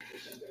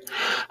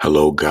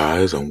Hello,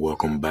 guys, and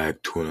welcome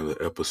back to another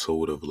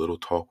episode of Little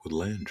Talk with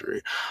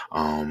Landry.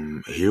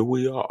 Here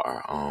we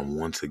are.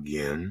 Once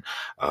again,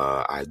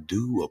 I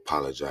do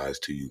apologize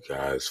to you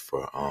guys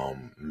for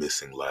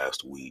missing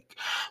last week,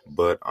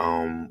 but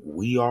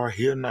we are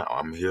here now.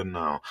 I'm here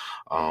now,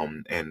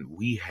 and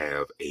we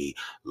have a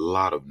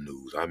lot of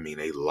news. I mean,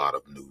 a lot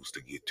of news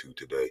to get to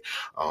today.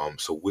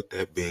 So, with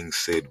that being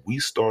said, we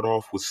start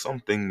off with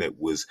something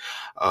that was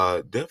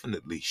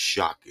definitely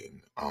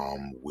shocking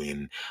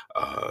when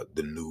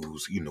the news,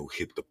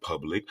 hit the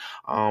public.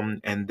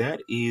 And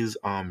that is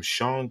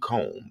Sean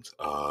Combs,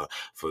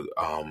 for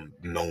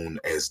known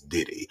as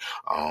Diddy,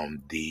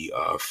 the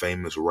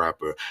famous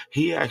rapper.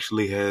 He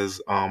actually has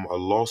a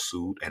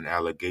lawsuit and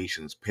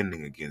allegations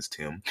pending against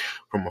him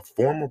from a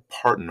former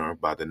partner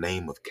by the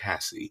name of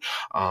Cassie.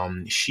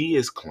 She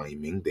is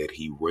claiming that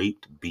he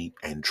raped, beat,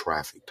 and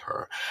trafficked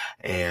her.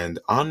 And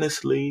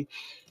honestly,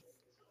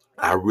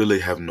 I really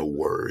have no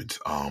words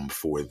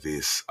for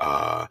this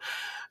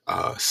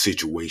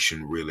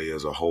situation really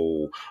as a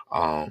whole.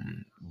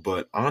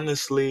 But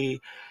honestly,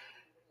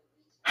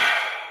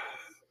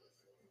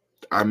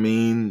 I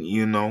mean,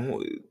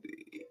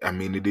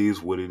 it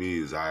is what it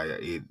is.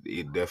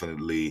 It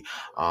definitely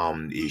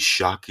is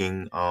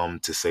shocking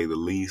to say the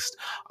least.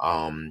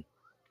 Um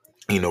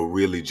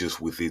really just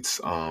with its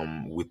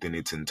within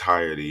its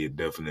entirety, it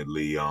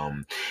definitely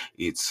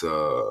it's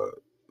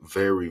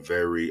very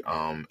very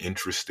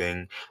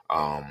interesting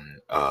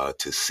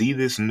to see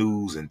this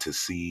news and to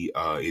see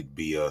it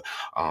be a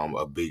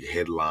big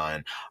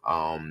headline.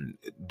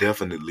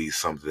 Definitely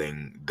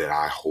something that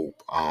I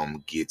hope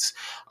gets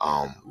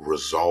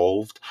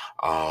resolved.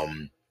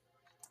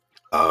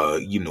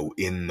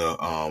 In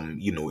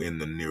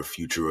the near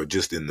future, or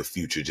just in the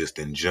future, just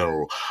in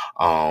general.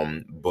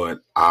 But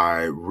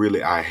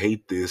I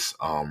hate this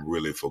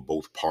really for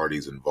both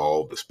parties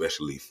involved,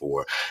 especially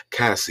for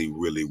Cassie,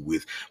 really,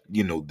 with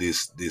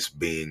this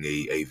being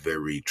a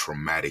very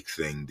traumatic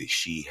thing that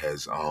she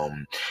has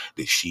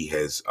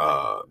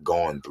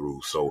gone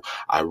through. So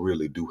I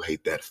really do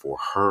hate that for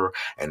her,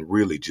 and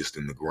really just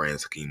in the grand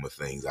scheme of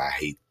things, I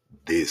hate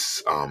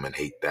this and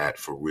hate that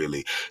for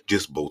really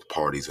just both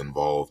parties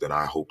involved. And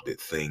I hope that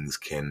things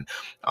can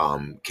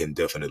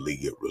definitely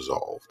get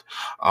resolved.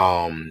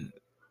 um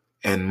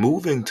and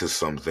moving to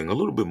something a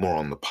little bit more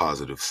on the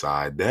positive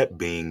side, that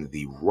being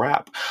the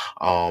rap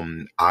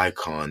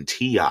icon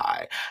Ti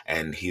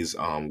and his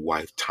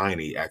wife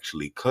Tiny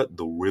actually cut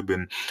the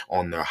ribbon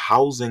on their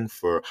housing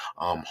for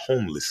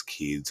homeless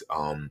kids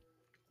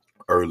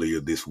earlier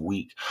this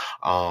week,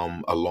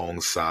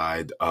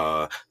 alongside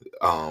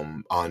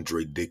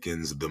Andre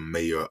Dickens, the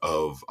mayor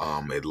of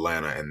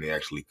Atlanta, and they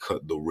actually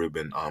cut the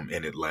ribbon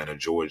in Atlanta,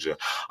 Georgia.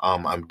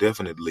 I'm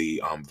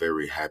definitely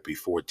very happy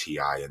for Ti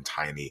and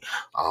Tiny.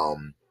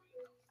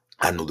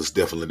 I know this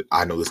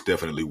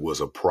definitely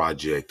was a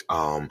project,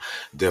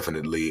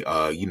 definitely,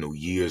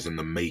 years in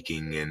the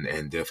making,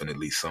 and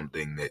definitely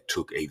something that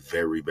took a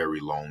very, very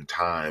long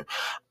time.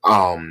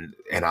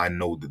 And I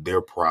know that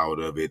they're proud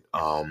of it.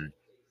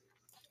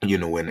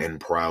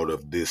 And proud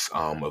of this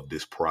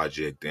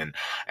project, and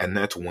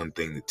that's one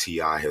thing that Ti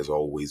has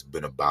always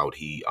been about.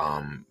 He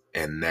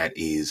and that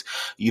is,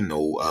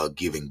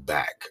 giving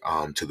back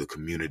to the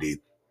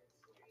community,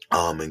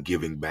 and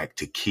giving back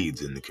to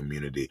kids in the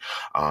community.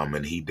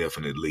 And he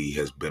definitely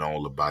has been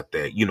all about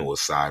that.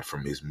 Aside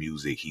from his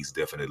music, he's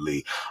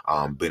definitely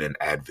been an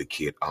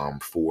advocate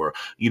for,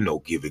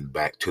 giving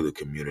back to the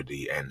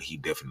community. And he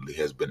definitely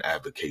has been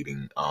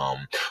advocating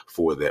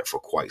for that for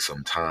quite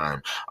some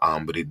time.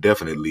 But it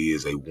definitely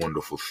is a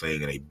wonderful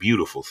thing and a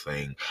beautiful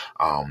thing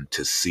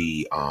to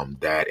see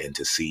that, and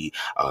to see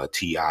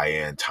T.I.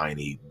 and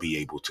Tiny be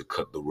able to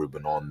cut the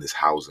ribbon on this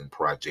housing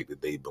project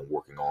that they've been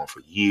working on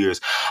for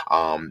years.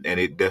 And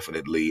it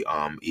definitely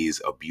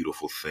is a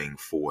beautiful thing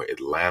for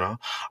Atlanta.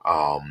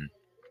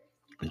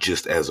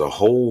 Just as a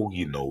whole,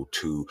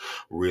 to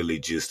really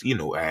just,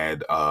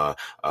 add,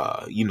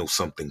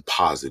 something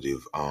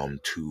positive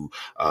to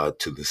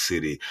the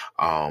city.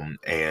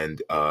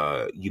 And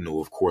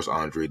of course,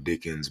 Andre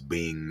Dickens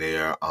being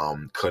there,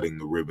 cutting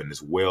the ribbon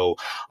as well.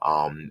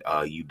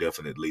 You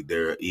definitely,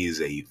 there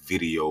is a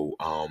video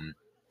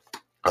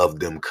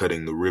of them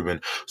cutting the ribbon.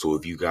 So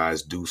if you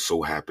guys do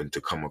so happen to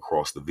come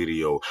across the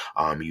video,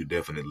 you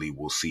definitely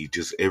will see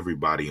just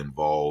everybody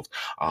involved,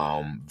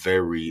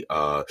 very,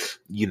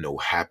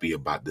 happy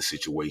about the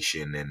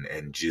situation,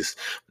 and just,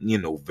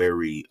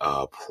 very,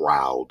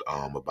 proud,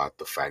 about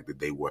the fact that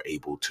they were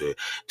able to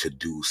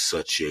do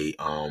such a,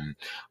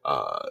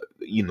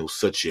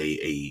 such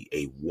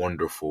a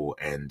wonderful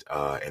and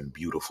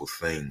beautiful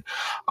thing.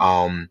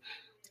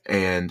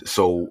 And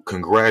so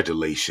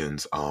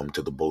congratulations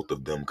to the both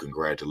of them.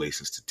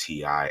 Congratulations to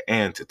Ti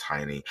and to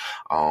Tiny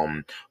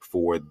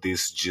for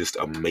this just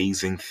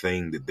amazing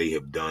thing that they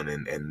have done,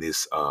 and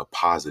this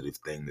positive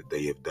thing that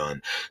they have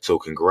done. So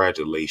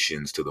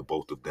congratulations to the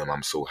both of them.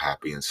 I'm so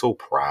happy and so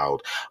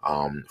proud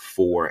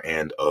for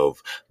and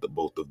of the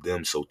both of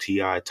them. So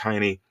Ti,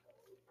 Tiny,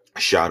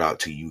 shout out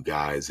to you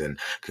guys and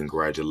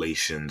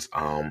congratulations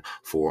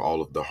for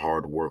all of the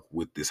hard work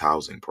with this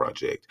housing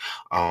project.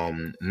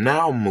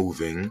 Now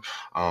moving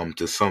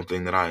to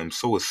something that I am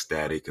so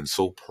ecstatic and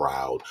so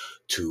proud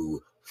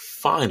to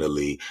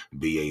finally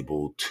be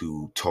able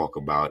to talk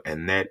about,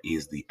 and that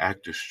is the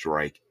actor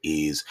strike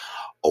is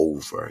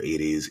over.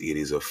 It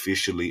is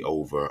officially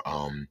over.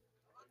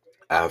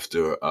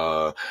 After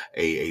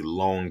a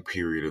long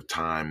period of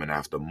time and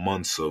after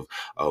months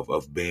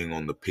of being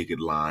on the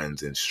picket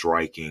lines and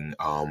striking,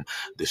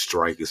 the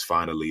strike is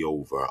finally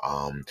over.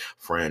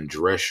 Fran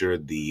Drescher,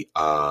 the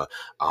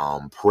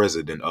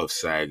president of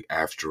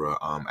SAG-AFTRA,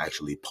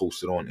 actually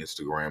posted on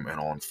Instagram and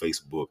on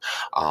Facebook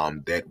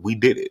that we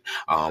did it,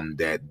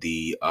 that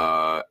the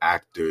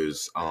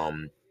actors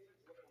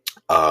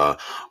uh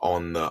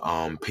on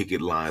the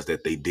picket lines,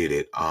 that they did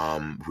it,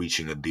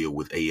 reaching a deal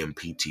with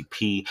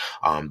AMPTP.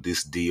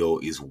 This deal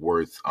is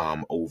worth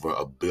over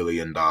 $1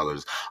 billion,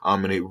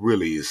 and it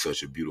really is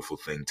such a beautiful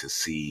thing to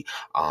see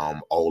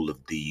all of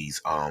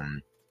these uh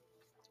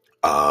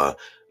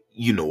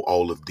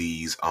all of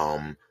these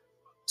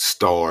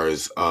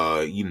stars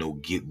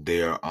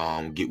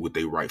get what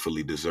they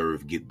rightfully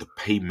deserve, get the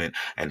payment,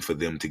 and for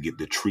them to get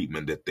the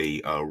treatment that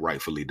they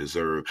rightfully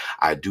deserve.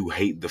 I do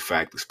hate the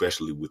fact,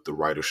 especially with the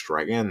writer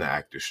strike and the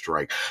actor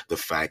strike, the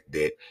fact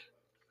that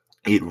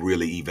it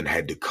really even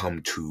had to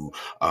come to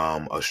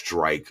a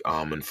strike,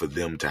 and for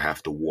them to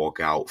have to walk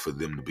out, for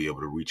them to be able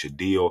to reach a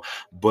deal.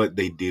 But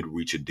they did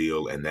reach a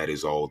deal, and that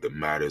is all that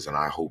matters. And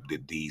I hope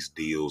that these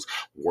deals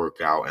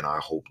work out, and I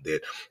hope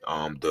that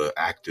the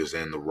actors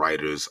and the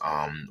writers,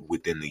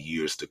 within the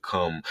years to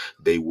come,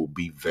 they will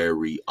be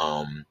very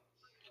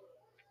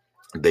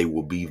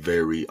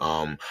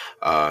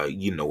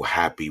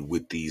happy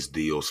with these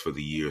deals for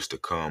the years to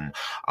come.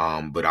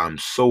 But I'm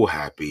so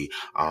happy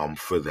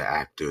for the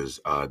actors,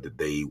 that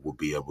they will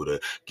be able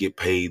to get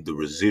paid the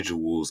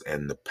residuals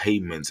and the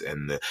payments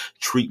and the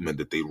treatment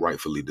that they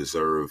rightfully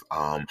deserve.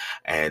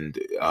 And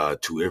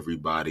to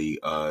everybody,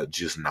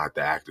 just not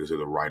the actors or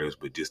the writers,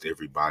 but just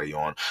everybody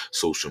on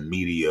social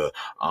media,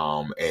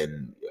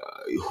 and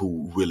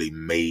who really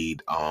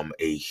made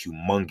a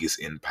humongous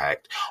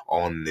impact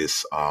on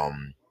this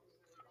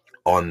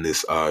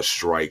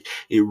strike.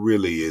 It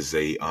really is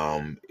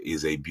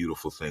a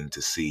beautiful thing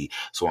to see.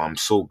 So I'm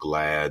so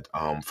glad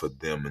for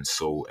them, and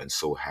so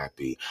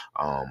happy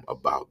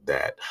about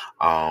that.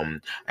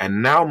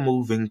 And now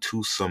moving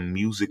to some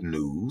music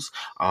news,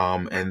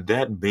 and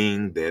that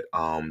being that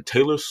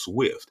Taylor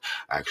Swift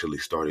actually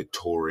started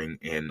touring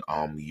in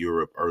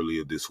Europe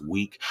earlier this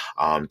week.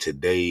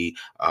 Today,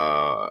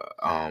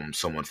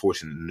 some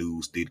unfortunate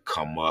news did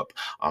come up,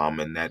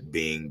 and that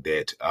being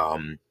that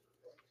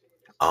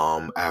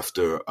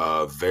after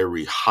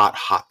very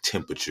hot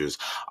temperatures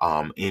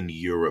in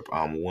Europe,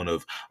 one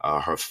of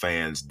her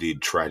fans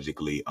did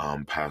tragically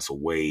pass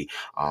away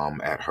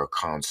at her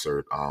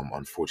concert,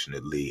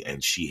 unfortunately,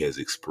 and she has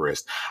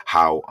expressed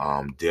how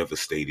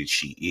devastated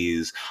she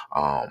is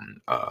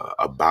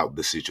about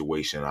the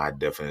situation. I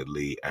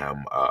definitely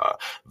am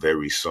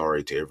very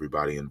sorry to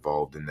everybody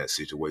involved in that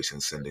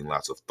situation, sending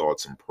lots of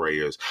thoughts and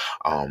prayers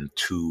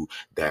to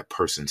that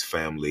person's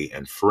family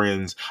and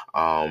friends,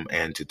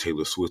 and to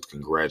Taylor Swift.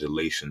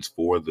 Congratulations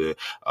for the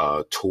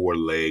tour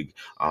leg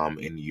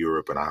in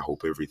Europe, and I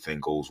hope everything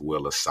goes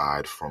well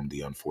aside from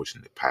the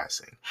unfortunate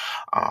passing.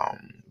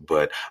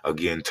 But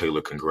again,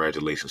 Taylor,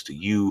 congratulations to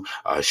you.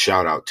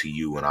 Shout out to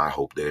you, and I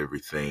hope that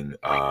everything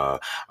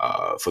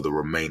for the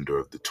remainder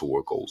of the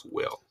tour goes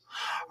well.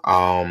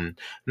 Um,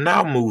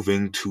 Now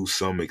moving to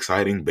some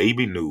exciting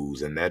baby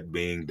news, and that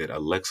being that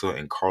Alexa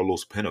and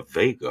Carlos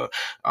Penavega,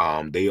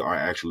 they are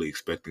actually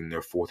expecting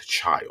their fourth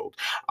child.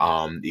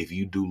 If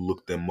you do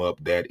look them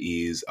up, that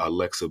is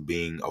Alexa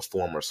being a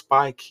former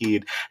Spy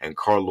Kid and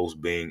Carlos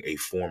being a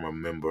former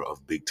member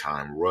of Big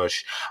Time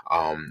Rush.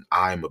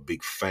 I'm a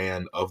big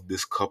fan of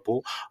this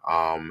couple,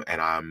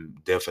 and I'm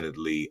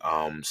definitely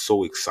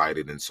so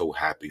excited and so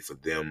happy for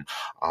them.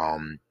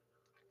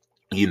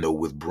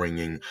 With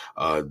bringing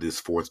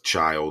this fourth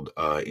child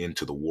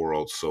into the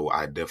world. So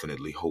I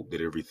definitely hope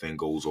that everything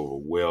goes over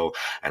well.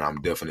 And I'm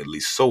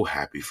definitely so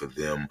happy for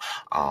them,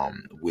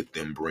 with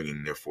them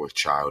bringing their fourth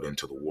child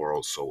into the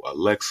world. So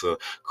Alexa,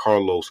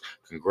 Carlos,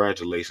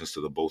 congratulations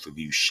to the both of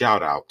you.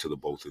 Shout out to the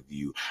both of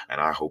you.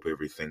 And I hope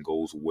everything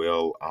goes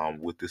well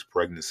with this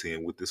pregnancy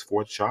and with this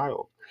fourth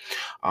child.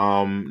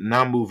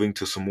 Now moving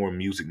to some more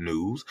music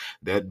news,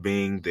 that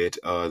being that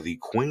the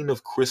Queen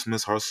of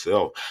Christmas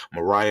herself,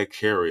 Mariah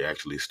Carey,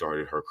 actually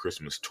started her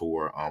Christmas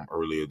tour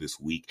earlier this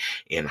week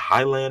in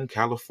Highland,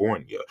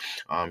 California.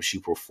 She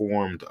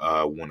performed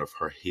one of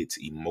her hits,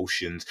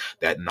 Emotions,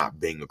 that not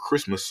being a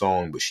Christmas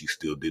song, but she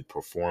still did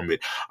perform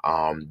it.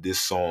 This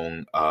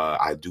song,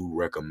 I do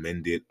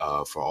recommend it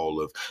for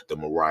all of the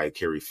Mariah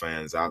Carey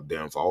fans out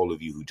there, and for all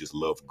of you who just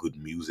love good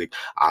music.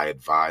 I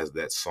advise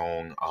that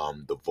song.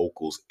 The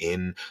vocals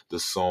in the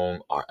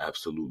song are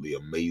absolutely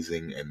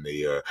amazing, and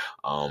they are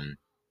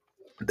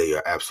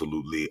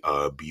absolutely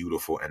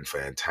beautiful and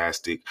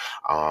fantastic.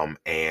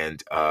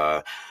 And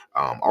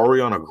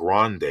Ariana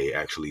Grande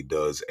actually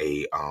does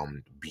a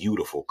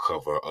beautiful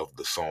cover of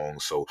the song.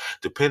 So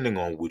depending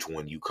on which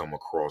one you come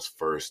across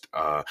first,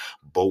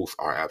 both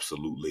are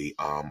absolutely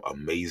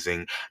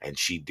amazing. And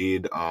she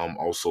did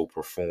also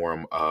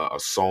perform a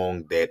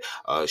song that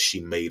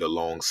she made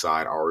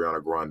alongside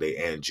Ariana Grande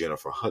and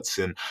Jennifer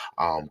Hudson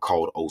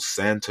called "Oh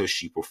Santa."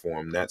 She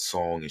performed that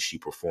song, and she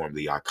performed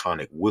the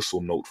iconic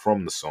whistle note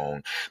from the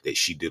song that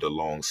she did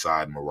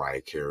alongside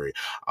Mariah Carey.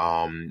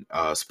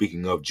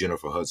 Speaking of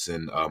Jennifer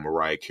Hudson,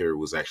 Mariah Carey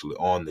was actually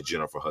on the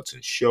Jennifer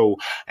Hudson show,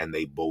 and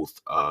they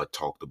both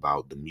talked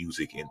about the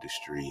music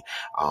industry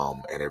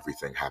and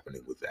everything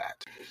happening with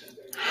that.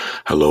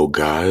 Hello,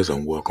 guys,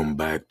 and welcome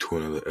back to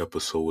another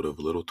episode of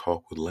Little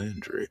Talk with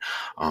Landry.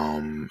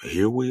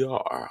 Here we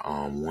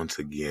are once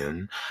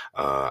again.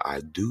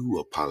 I do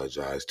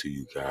apologize to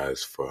you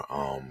guys for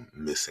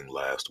missing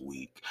last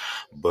week,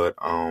 but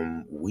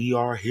we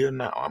are here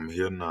now. I'm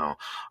here now,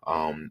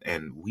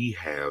 and we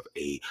have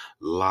a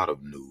lot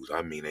of news.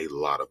 I mean, a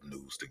lot of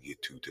news to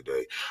get to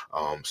today.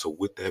 So,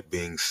 with that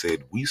being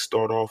said, we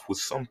start off with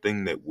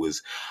something that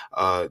was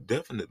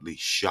definitely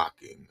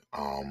shocking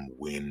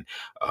when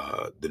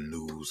the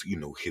news,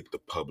 hit the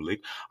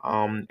public.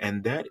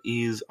 And that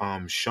is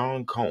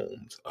Sean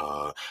Combs,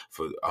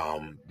 for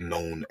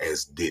known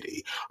as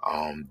Diddy,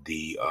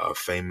 the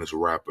famous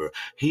rapper.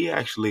 He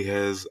actually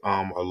has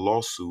a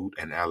lawsuit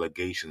and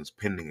allegations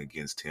pending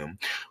against him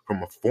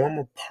from a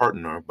former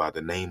partner by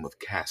the name of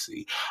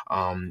Cassie.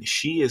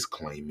 She is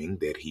claiming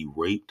that he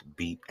raped,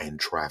 beat, and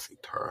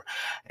trafficked her.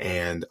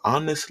 And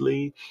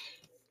honestly,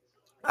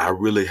 I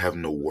really have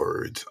no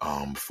words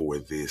for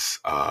this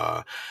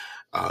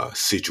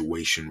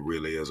situation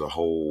really as a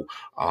whole.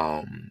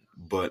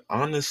 But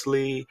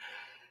honestly,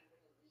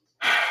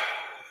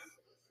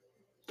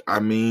 I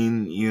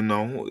mean,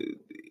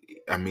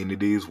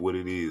 it is what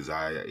it is.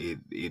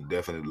 It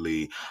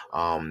definitely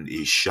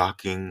is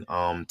shocking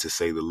to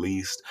say the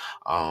least.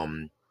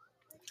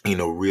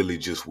 Really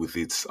just with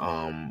its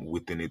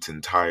within its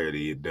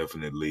entirety, it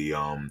definitely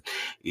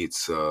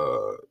it's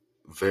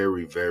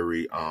very,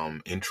 very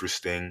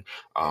interesting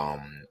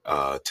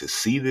to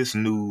see this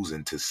news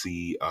and to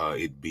see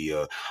it be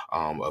a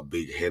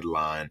big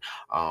headline.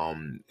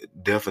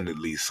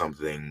 Definitely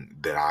something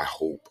that I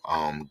hope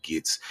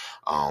gets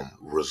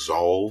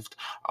resolved.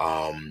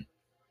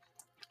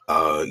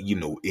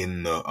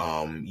 In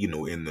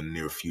the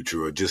near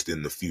future, or just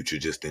in the future,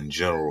 just in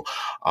general.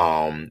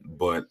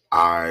 But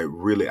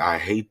I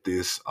hate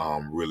this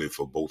really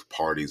for both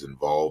parties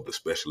involved,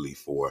 especially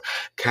for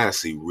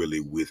Cassie,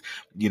 really, with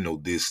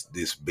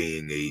this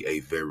being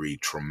a very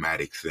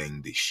traumatic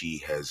thing that she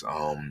has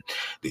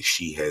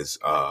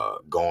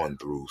gone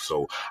through.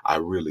 So I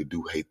really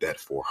do hate that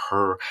for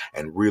her,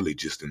 and really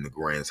just in the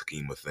grand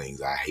scheme of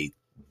things, I hate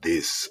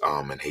this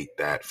and hate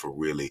that for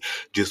really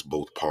just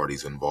both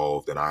parties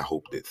involved, and I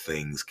hope that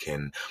things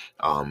can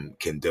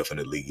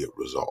definitely get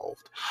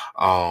resolved.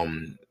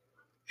 Um,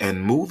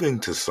 and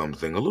moving to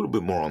something a little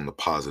bit more on the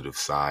positive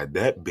side,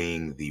 that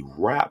being the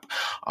rap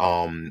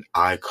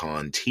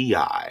icon Ti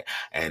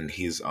and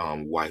his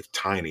wife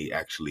Tiny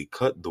actually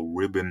cut the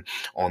ribbon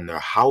on their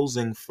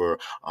housing for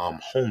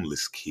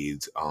homeless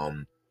kids.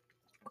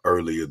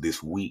 Earlier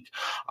this week,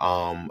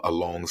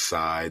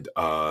 alongside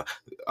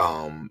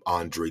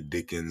Andre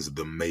Dickens,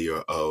 the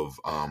mayor of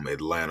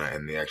Atlanta,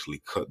 and they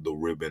actually cut the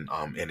ribbon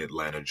in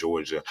Atlanta,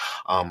 Georgia.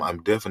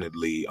 I'm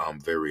definitely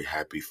very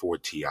happy for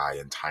Ti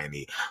and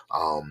Tiny.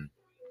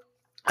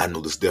 I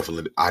know this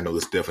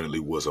definitely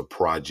was a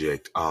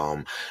project,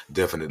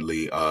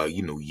 definitely,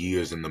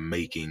 years in the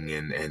making,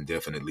 and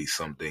definitely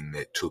something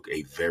that took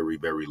a very,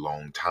 very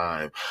long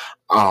time.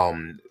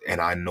 And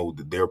I know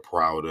that they're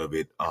proud of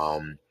it.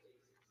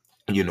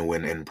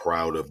 And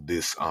proud of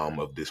this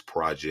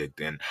project,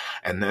 and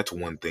that's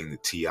one thing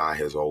that Ti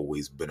has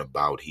always been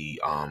about.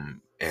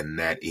 And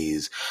that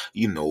is,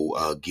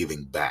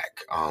 giving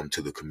back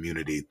to the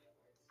community,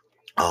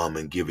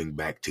 and giving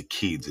back to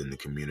kids in the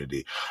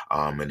community.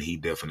 And he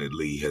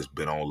definitely has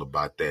been all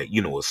about that.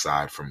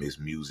 Aside from his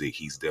music,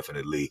 he's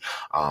definitely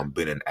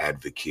been an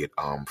advocate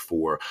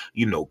for,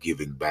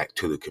 giving back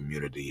to the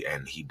community.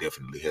 And he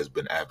definitely has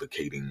been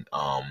advocating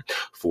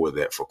for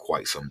that for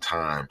quite some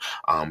time.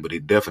 But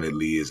it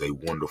definitely is a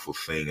wonderful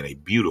thing and a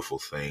beautiful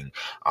thing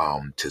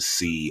to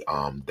see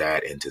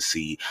that, and to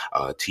see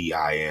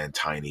T.I. and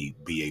Tiny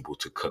be able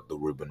to cut the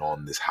ribbon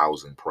on this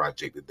housing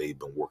project that they've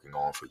been working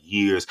on for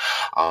years.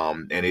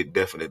 And it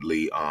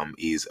definitely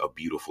is a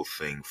beautiful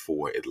thing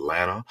for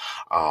Atlanta.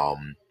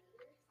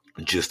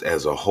 Just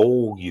as a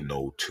whole,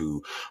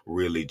 to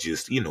really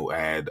just,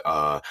 add,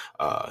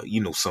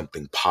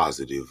 something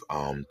positive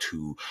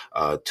to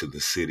the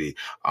city.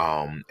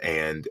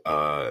 And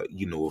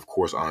of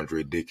course,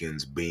 Andre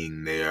Dickens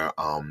being there,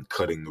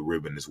 cutting the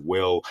ribbon as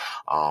well.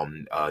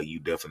 You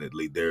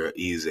definitely, there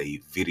is a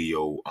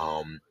video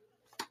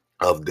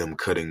of them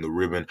cutting the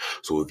ribbon.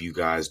 So if you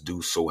guys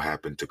do so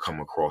happen to come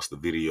across the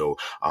video,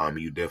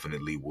 you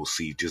definitely will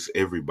see just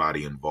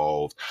everybody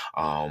involved,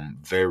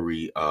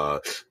 very,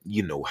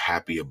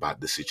 happy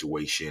about the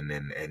situation,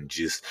 and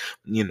just,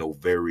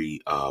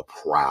 very,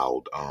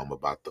 proud,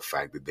 about the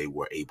fact that they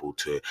were able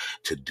to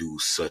do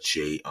such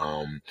a,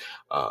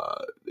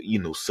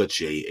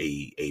 such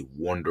a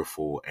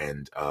wonderful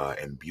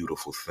and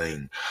beautiful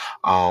thing.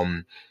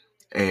 Um,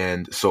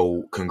 and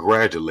so,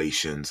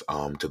 congratulations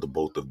to the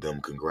both of them.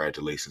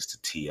 Congratulations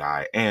to Ti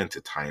and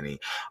to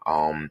Tiny,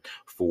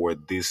 for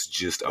this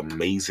just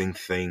amazing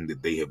thing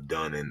that they have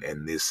done,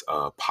 and this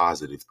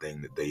positive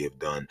thing that they have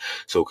done.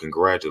 So,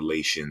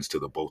 congratulations to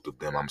the both of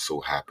them. I'm so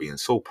happy and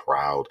so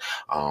proud,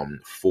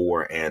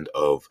 for and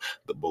of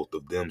the both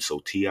of them. So,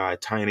 Ti,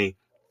 Tiny,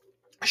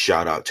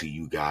 shout out to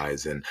you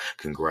guys, and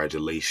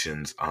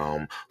congratulations,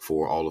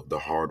 for all of the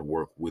hard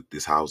work with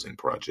this housing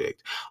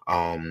project.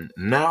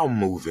 Now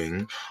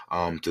moving,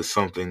 to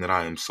something that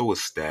I am so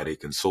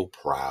ecstatic and so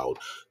proud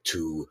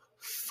to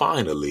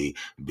finally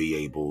be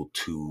able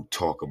to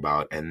talk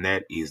about, and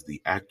that is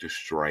the actor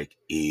strike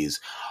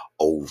is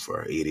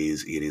over. It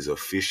is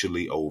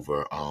officially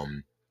over.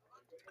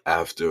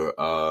 After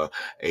a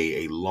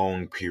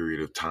long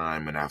period of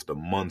time, and after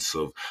months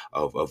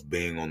of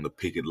being on the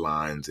picket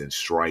lines and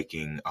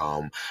striking,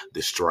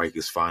 the strike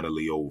is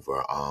finally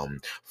over.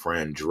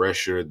 Fran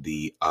Drescher,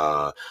 the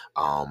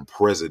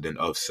president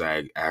of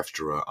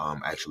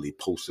SAG-AFTRA, actually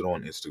posted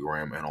on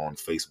Instagram and on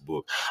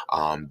Facebook,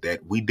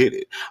 that we did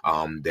it,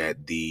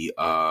 that the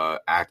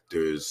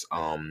actors,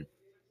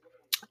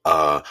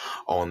 uh,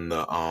 on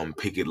the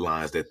picket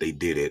lines, that they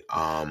did it,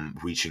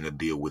 reaching a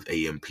deal with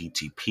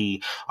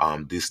AMPTP.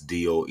 This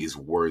deal is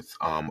worth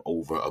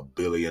over $1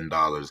 billion,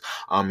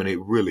 and it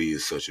really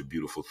is such a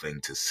beautiful thing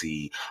to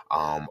see,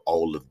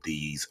 all of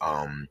these,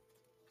 uh,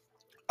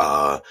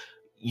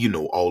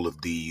 all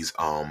of these.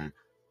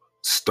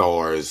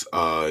 Stars,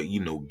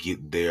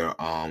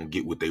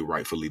 get what they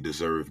rightfully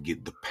deserve,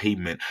 get the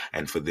payment,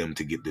 and for them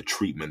to get the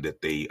treatment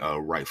that they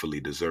rightfully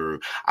deserve.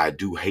 I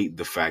do hate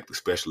the fact,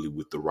 especially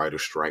with the writer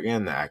strike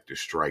and the actor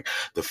strike,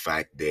 the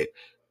fact that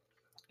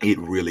it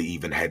really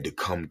even had to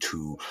come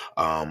to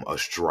a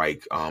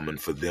strike,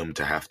 and for them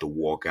to have to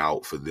walk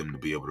out, for them to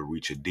be able to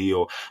reach a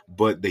deal.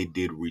 But they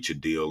did reach a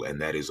deal,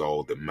 and that is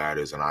all that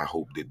matters. And I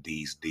hope that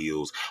these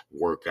deals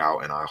work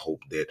out, and I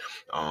hope that,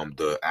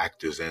 the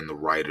actors and the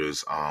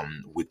writers,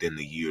 within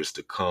the years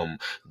to come,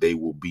 they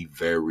will be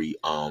very,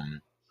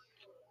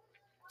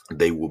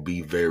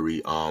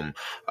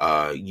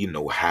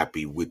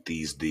 happy with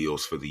these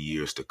deals for the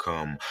years to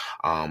come.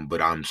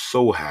 But I'm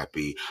so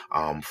happy,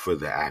 for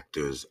the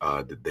actors,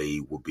 that they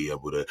will be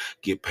able to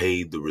get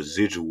paid the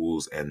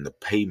residuals and the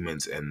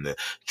payments and the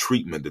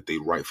treatment that they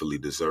rightfully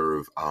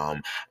deserve.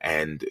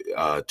 And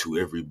to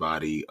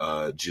everybody,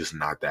 just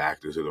not the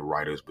actors or the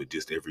writers, but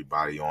just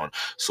everybody on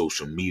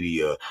social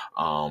media,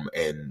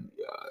 and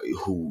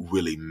who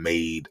really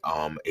made,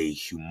 a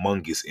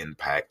humongous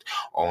impact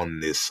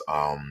on this.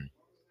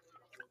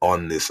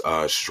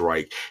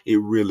 Strike. It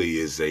really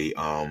is a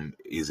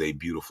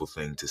beautiful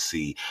thing to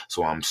see.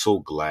 So I'm so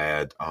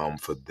glad,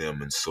 for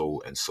them, and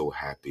so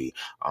happy,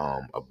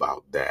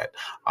 about that.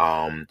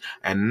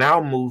 And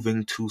now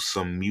moving to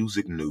some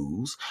music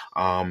news,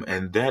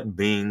 and that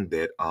being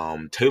that,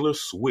 Taylor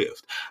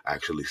Swift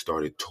actually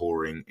started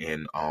touring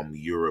in,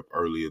 Europe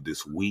earlier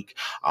this week.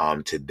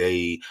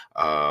 Today,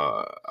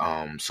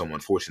 some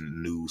unfortunate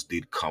news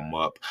did come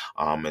up,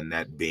 and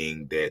that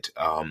being that,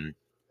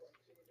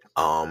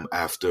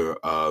 after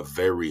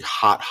very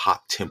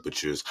hot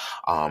temperatures,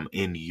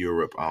 in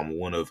Europe.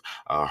 One of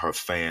her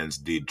fans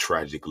did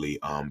tragically,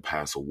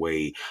 pass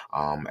away,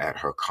 at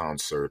her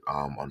concert,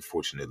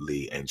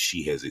 unfortunately, and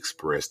she has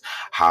expressed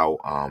how,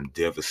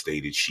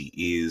 devastated she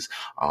is,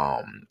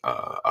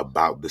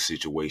 about the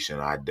situation.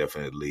 I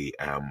definitely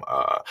am,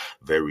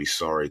 very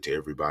sorry to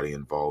everybody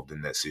involved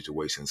in that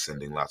situation,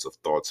 sending lots of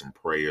thoughts and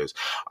prayers,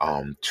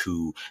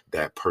 to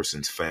that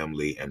person's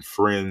family and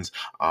friends,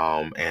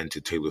 and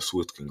to Taylor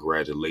Swift.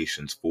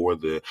 Congratulations for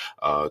the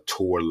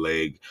tour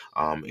leg,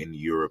 in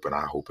Europe, and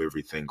I hope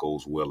everything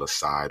goes well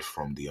aside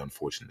from the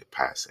unfortunate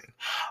passing.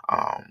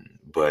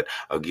 But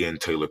again,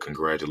 Taylor,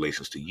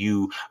 congratulations to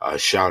you.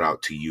 Shout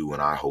out to you,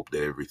 and I hope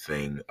that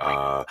everything,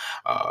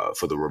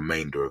 for the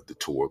remainder of the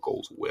tour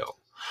goes well.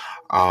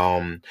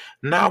 Um,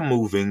 Now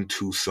moving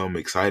to some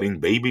exciting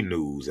baby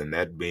news, and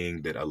that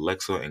being that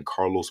Alexa and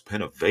Carlos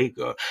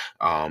Penavega,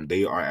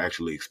 they are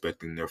actually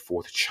expecting their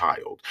fourth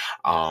child.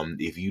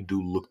 If you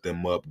do look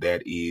them up,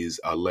 that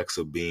is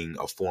Alexa being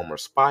a former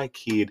Spy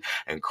Kid,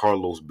 and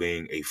Carlos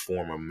being a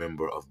former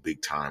member of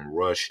Big Time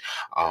Rush.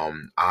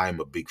 I'm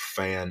a big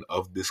fan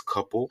of this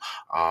couple,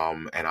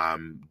 and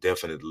I'm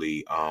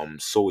definitely,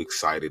 so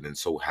excited and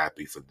so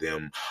happy for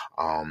them.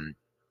 Um,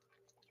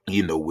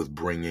 with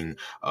bringing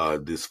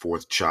this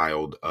fourth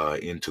child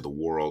into the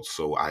world.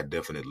 So I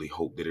definitely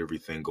hope that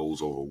everything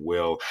goes over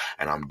well.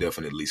 And I'm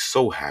definitely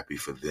so happy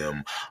for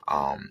them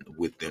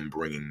with them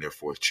bringing their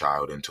fourth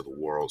child into the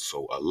world.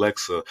 So,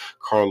 Alexa,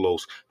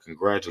 Carlos,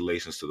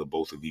 congratulations to the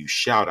both of you.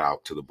 Shout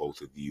out to the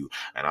both of you.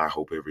 And I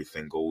hope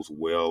everything goes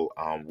well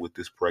with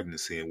this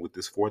pregnancy and with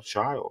this fourth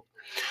child.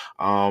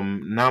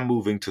 Now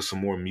moving to some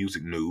more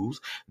music news.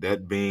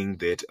 That being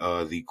that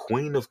the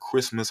Queen of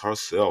Christmas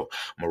herself,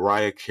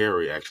 Mariah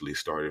Carey, actually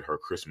started her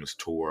Christmas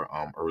tour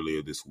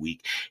earlier this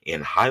week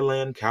in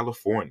Highland,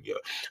 California.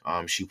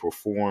 She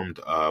performed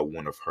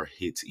one of her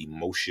hits,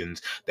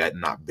 "Emotions," that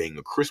not being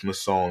a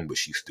Christmas song, but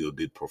she still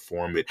did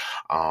perform it.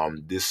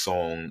 This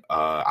song,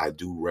 I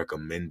do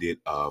recommend it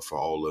for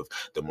all of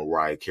the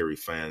Mariah Carey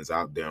fans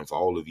out there, and for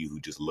all of you who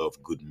just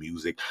love good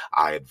music.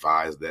 I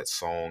advise that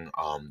song.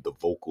 The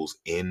vocals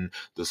in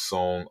the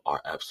song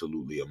are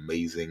absolutely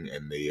amazing,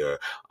 and they are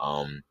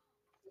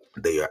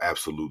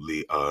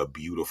absolutely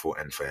beautiful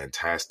and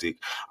fantastic.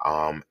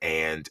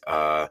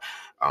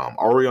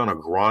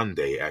 Ariana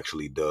Grande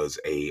actually does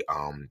a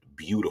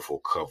beautiful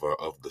cover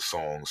of the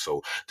song.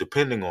 So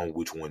depending on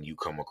which one you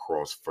come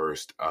across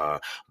first,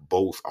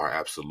 both are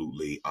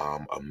absolutely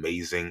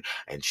amazing.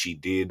 And she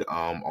did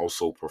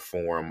also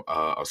perform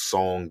a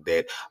song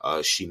that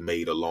she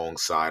made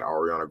alongside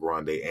Ariana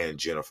Grande and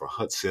Jennifer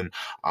Hudson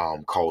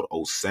called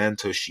 "Oh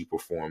Santa." She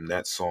performed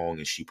that song,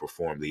 and she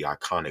performed the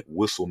iconic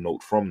whistle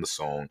note from the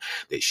song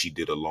that she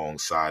did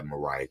alongside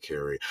Mariah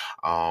Carey.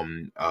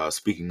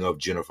 Speaking of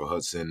Jennifer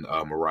Hudson,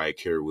 Mariah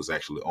Carey was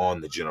actually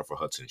on the Jennifer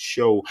Hudson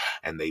show,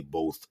 and they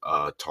both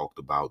talked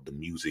about the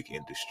music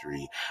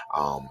industry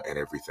and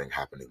everything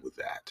happening with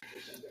that.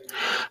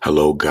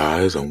 Hello,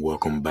 guys, and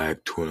welcome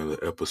back to another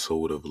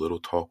episode of Little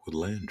Talk with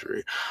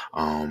Landry.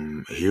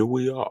 Here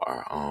we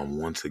are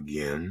once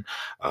again.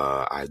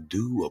 I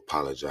do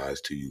apologize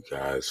to you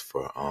guys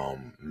for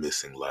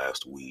missing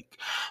last week,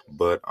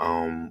 but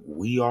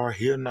we are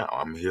here now.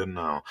 I'm here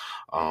now,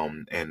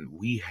 and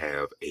we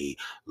have a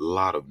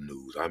lot of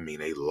news. I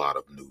mean, a lot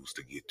of news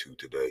to get to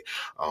today.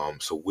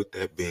 So, with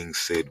that being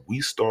said,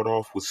 we start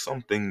off with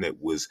something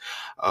that was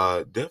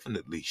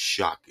definitely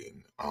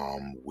shocking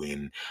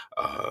when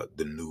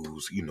the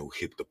news,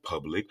 hit the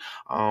public,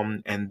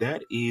 and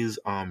that is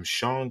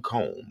Sean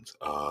Combs,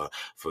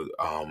 for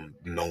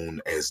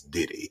known as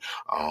Diddy,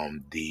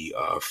 the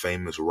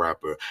famous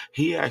rapper.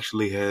 He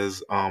actually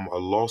has a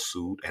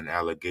lawsuit and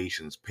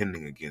allegations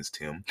pending against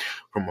him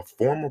from a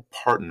former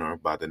partner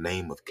by the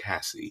name of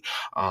Cassie.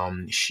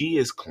 She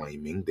is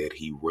claiming that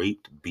he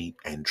raped, beat,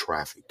 and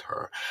trafficked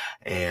her,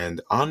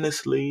 and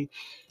honestly,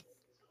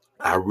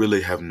 I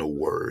really have no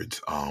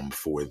words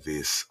for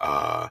this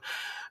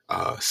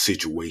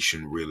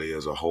situation, really,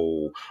 as a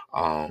whole.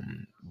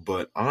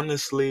 But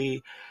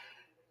honestly,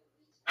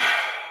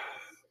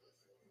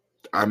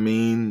 I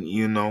mean,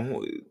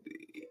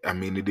 I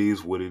mean, it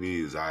is what it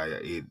is.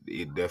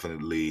 It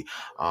definitely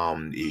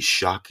is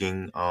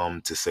shocking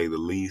to say the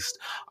least.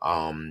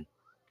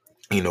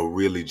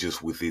 Really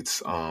just with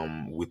its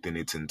within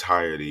its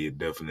entirety, it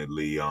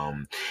definitely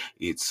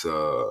it's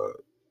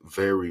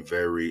very,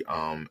 very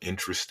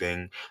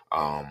interesting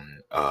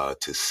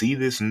to see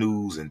this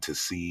news and to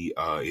see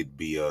it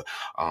be a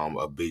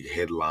big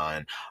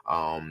headline.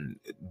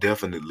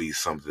 Definitely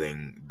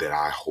something that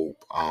I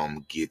hope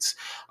gets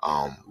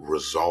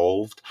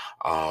resolved.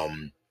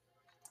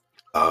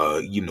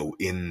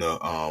 In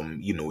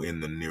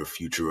the near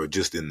future, or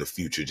just in the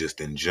future,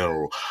 just in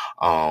general.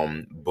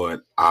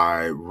 But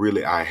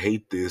I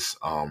hate this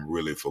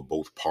really for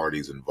both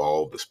parties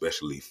involved,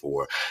 especially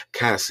for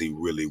Cassie,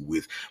 really,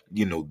 with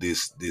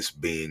this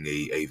being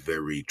a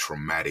very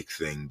traumatic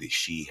thing that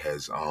she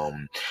has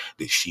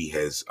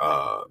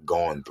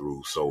gone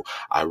through. So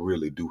I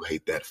really do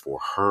hate that for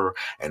her,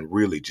 and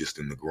really just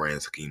in the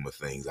grand scheme of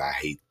things, I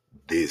hate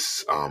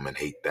this and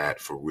hate that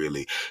for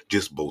really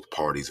just both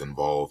parties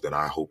involved, and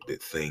I hope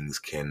that things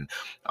can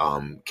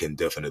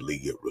definitely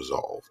get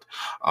resolved.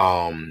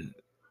 Um,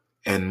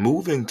 and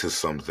moving to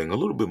something a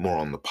little bit more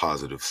on the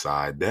positive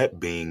side,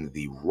 that being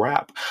the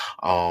rap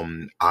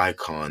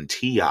icon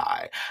Ti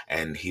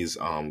and his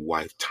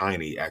wife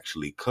Tiny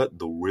actually cut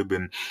the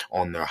ribbon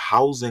on their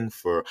housing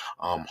for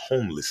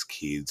homeless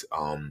kids.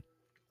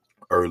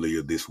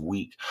 Earlier this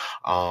week,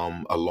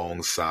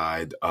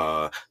 alongside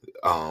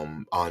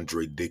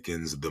Andre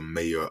Dickens, the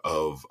mayor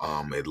of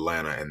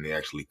Atlanta, and they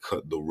actually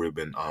cut the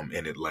ribbon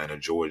in Atlanta,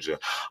 Georgia.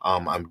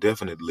 I'm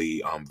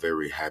definitely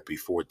very happy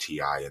for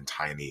Ti and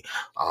Tiny.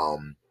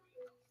 I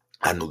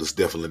know this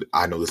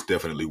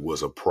definitely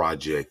was a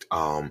project,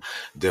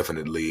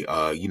 definitely,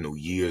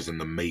 years in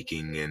the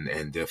making,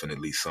 and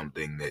definitely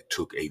something that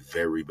took a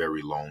very,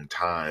 very long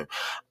time.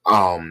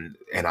 And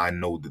I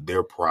know that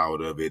they're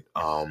proud of it.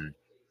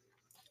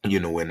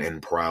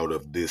 And proud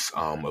of this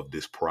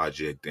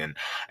project, and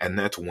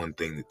that's one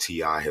thing that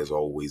Ti has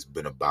always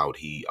been about.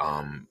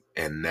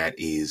 And that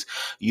is,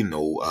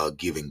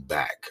 giving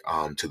back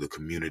to the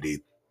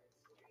community,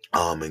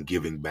 and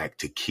giving back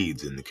to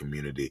kids in the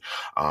community.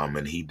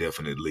 And he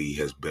definitely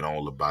has been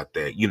all about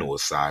that.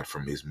 Aside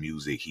from his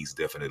music, he's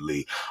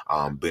definitely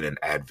been an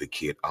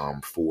advocate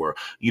for,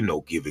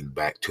 giving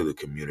back to the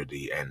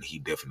community. And he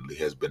definitely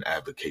has been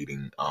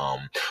advocating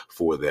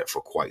for that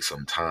for quite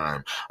some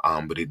time.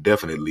 But it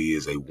definitely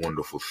is a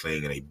wonderful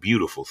thing and a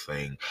beautiful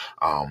thing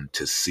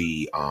to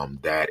see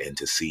that, and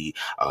to see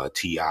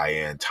T.I.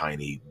 and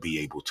Tiny be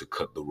able to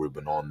cut the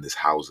ribbon on this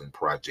housing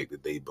project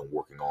that they've been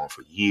working on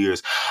for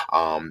years.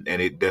 And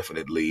it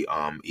definitely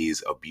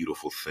is a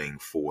beautiful thing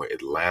for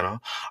Atlanta.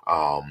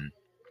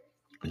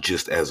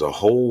 Just as a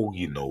whole,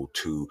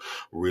 to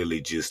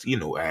really just,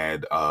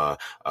 add,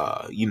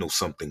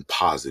 something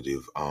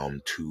positive,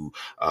 to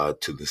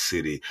the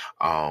city.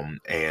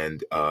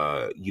 And,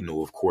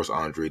 of course,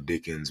 Andre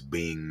Dickens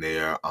being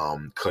there,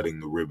 cutting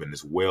the ribbon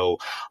as well.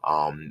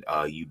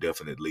 You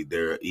definitely,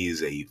 there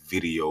is a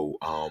video,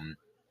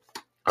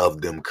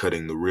 of them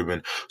cutting the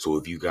ribbon. So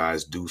if you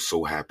guys do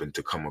so happen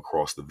to come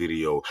across the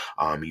video,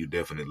 you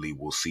definitely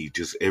will see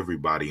just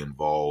everybody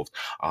involved,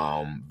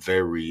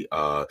 very,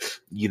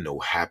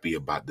 happy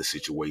about the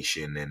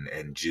situation,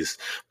 and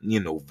just,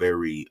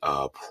 very,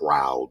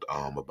 proud,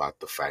 about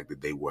the fact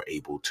that they were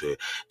able to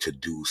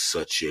do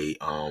such a,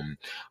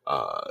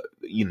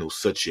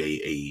 such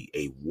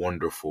a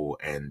wonderful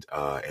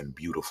and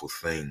beautiful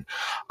thing.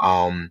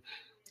 Um,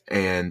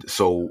 and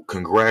so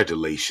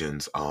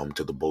congratulations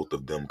to the both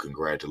of them.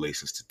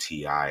 Congratulations to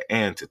T.I.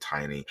 and to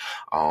Tiny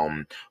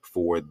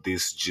for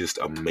this just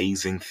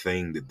amazing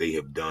thing that they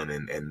have done,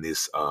 and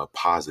this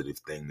positive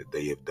thing that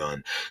they have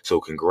done.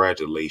 So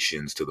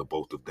congratulations to the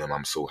both of them.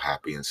 I'm so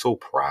happy and so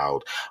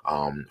proud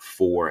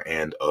for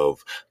and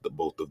of the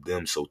both of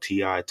them. So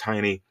T.I.,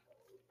 Tiny,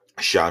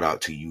 shout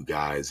out to you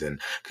guys,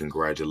 and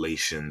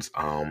congratulations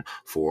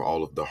for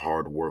all of the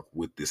hard work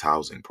with this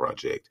housing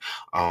project.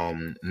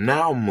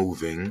 Now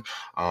moving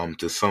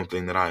to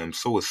something that I am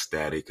so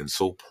ecstatic and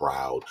so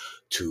proud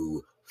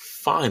to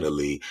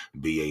finally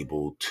be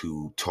able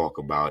to talk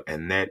about,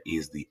 and that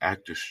is the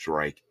actor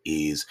strike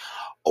is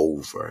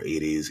over.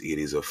 It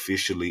is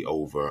officially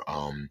over.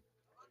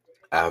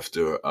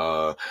 After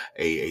a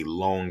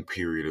long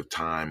period of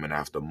time, and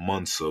after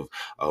months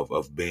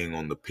of being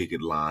on the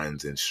picket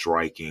lines and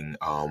striking,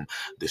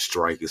 the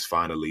strike is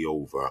finally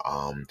over.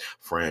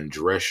 Fran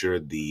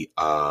Drescher, the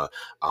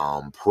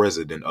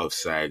president of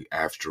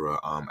SAG-AFTRA,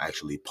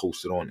 actually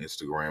posted on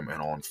Instagram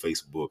and on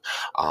Facebook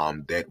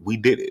that we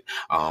did it,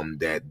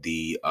 that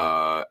the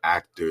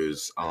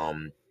actors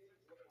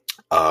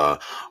uh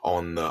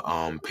on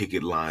the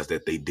picket lines,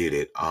 that they did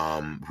it,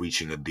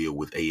 reaching a deal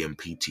with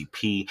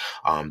AMPTP.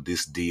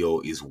 This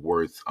deal is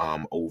worth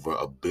over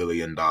 $1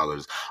 billion,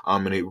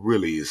 and it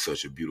really is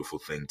such a beautiful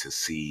thing to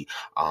see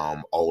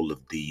all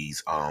of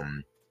these uh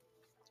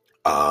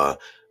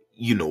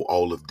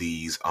all of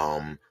these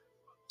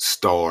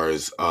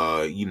stars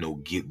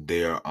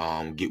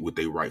get what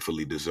they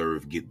rightfully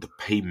deserve, get the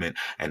payment,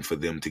 and for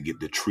them to get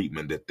the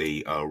treatment that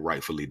they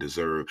rightfully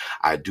deserve.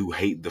 I do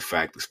hate the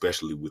fact,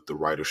 especially with the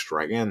writer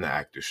strike and the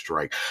actor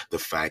strike, the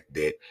fact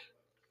that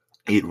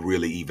it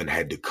really even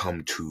had to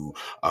come to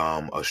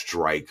a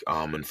strike,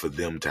 and for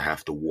them to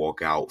have to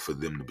walk out, for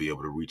them to be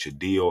able to reach a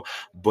deal.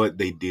 But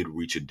they did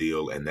reach a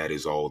deal, and that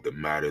is all that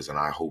matters. And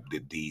I hope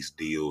that these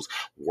deals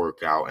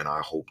work out, and I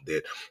hope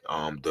that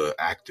the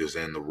actors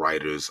and the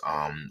writers,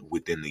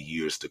 within the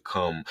years to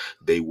come,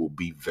 they will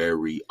be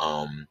very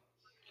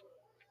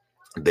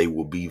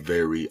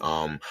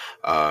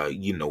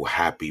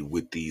happy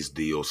with these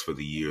deals for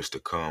the years to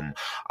come.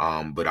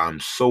 But I'm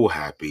so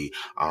happy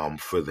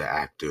for the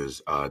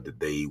actors, that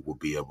they will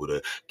be able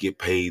to get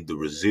paid the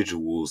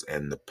residuals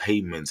and the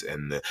payments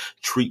and the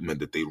treatment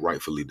that they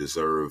rightfully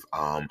deserve.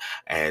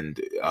 And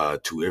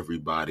to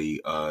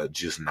everybody,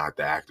 just not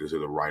the actors or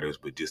the writers,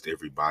 but just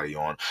everybody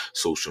on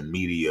social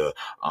media,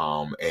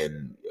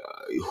 and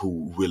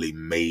who really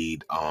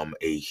made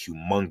a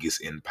humongous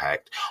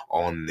impact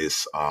on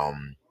this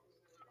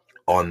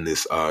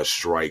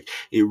strike.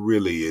 It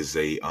really is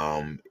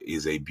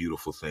a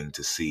beautiful thing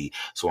to see.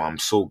 So I'm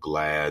so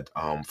glad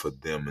for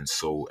them, and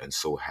so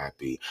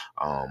happy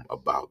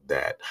about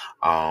that.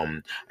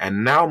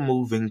 And now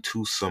moving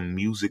to some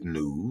music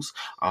news,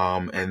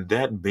 and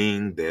that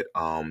being that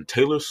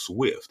Taylor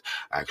Swift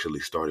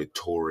actually started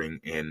touring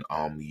in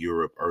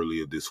Europe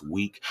earlier this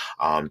week.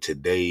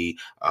 Today,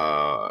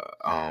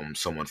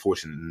 some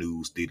unfortunate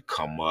news did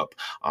come up,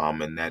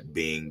 and that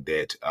being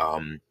that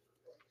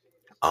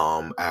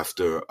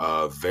after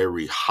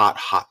very hot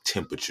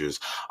temperatures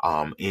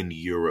in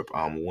Europe,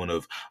 one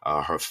of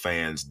her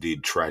fans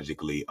did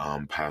tragically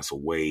pass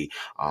away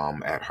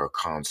at her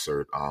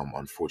concert,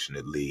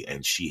 unfortunately,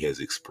 and she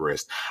has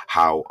expressed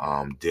how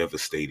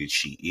devastated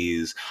she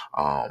is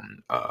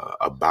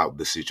about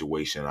the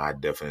situation. I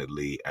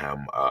definitely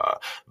am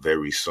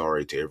very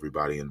sorry to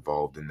everybody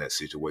involved in that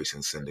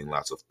situation, sending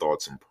lots of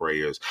thoughts and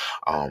prayers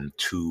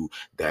to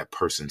that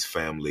person's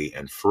family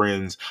and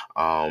friends,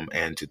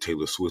 and to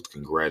Taylor Swift.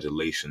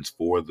 congratulations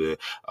for the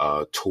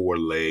tour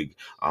leg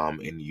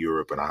in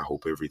Europe, and I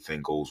hope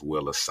everything goes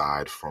well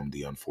aside from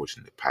the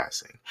unfortunate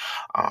passing.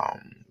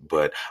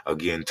 But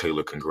again,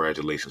 Taylor,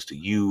 congratulations to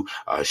you.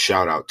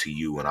 Shout out to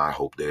you, and I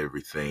hope that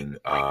everything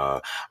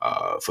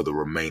for the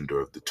remainder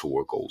of the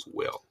tour goes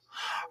well.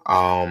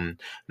 Um,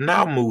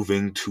 Now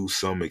moving to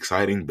some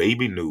exciting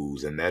baby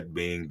news, and that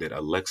being that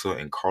Alexa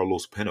and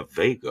Carlos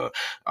Penavega,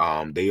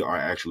 they are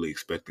actually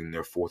expecting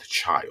their fourth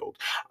child.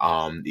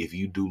 If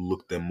you do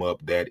look them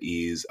up, that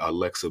is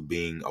Alexa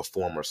being a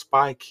former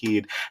Spy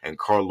Kid and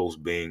Carlos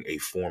being a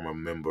former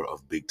member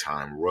of Big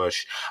Time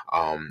Rush.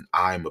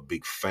 I'm a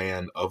big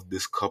fan of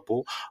this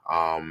couple,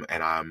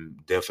 and I'm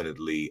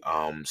definitely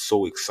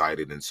so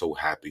excited and so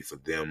happy for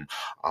them.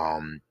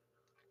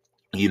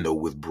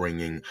 With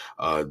bringing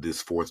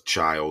this fourth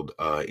child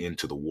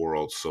into the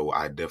world. So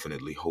I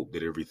definitely hope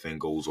that everything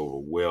goes over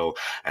well.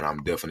 And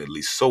I'm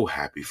definitely so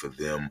happy for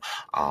them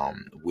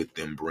with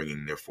them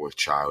bringing their fourth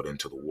child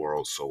into the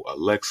world. So,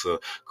 Alexa,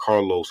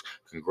 Carlos,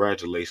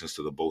 congratulations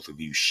to the both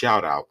of you.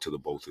 Shout out to the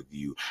both of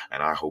you.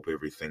 And I hope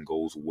everything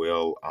goes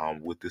well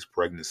with this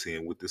pregnancy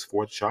and with this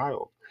fourth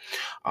child.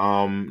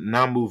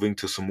 Now moving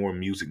to some more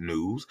music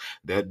news,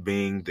 that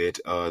being that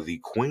the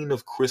Queen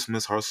of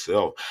Christmas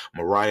herself,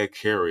 Mariah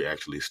Carey,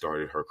 actually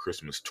started her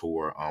Christmas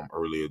tour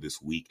earlier this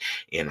week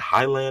in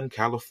Highland,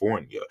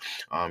 California.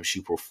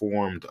 She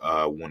performed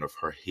one of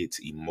her hits,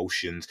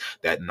 Emotions,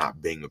 that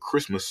not being a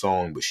Christmas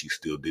song, but she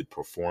still did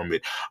perform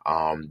it.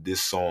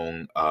 This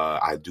song,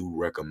 I do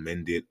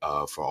recommend it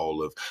for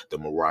all of the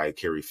Mariah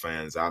Carey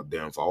fans out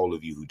there, and for all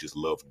of you who just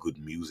love good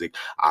music.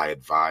 I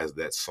advise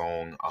that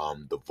song.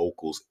 The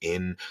vocals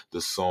in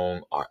the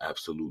song are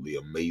absolutely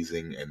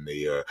amazing, and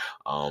they are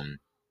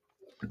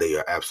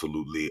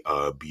absolutely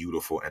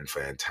beautiful and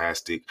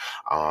fantastic.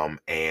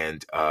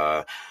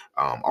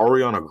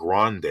 Ariana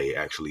Grande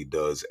actually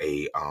does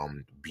a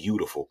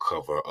beautiful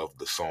cover of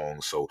the song.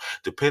 So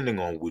depending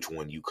on which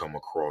one you come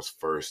across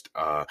first,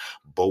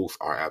 both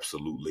are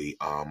absolutely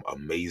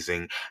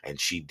amazing. And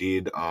she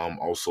did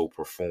also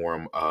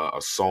perform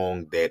a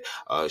song that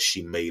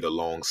she made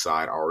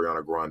alongside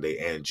Ariana Grande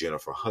and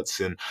Jennifer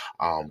Hudson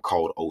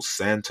called "Oh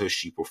Santa."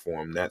 She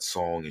performed that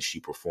song, and she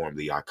performed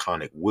the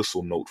iconic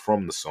whistle note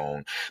from the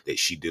song that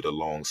she did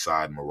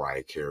alongside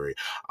Mariah Carey.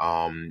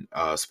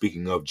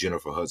 Speaking of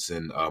Jennifer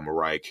Hudson,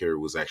 Mariah Carey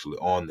was actually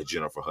on the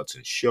Jennifer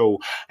Hudson show,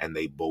 and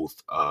they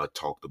both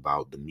talked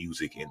about the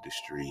music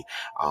industry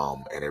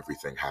and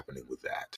everything happening with that.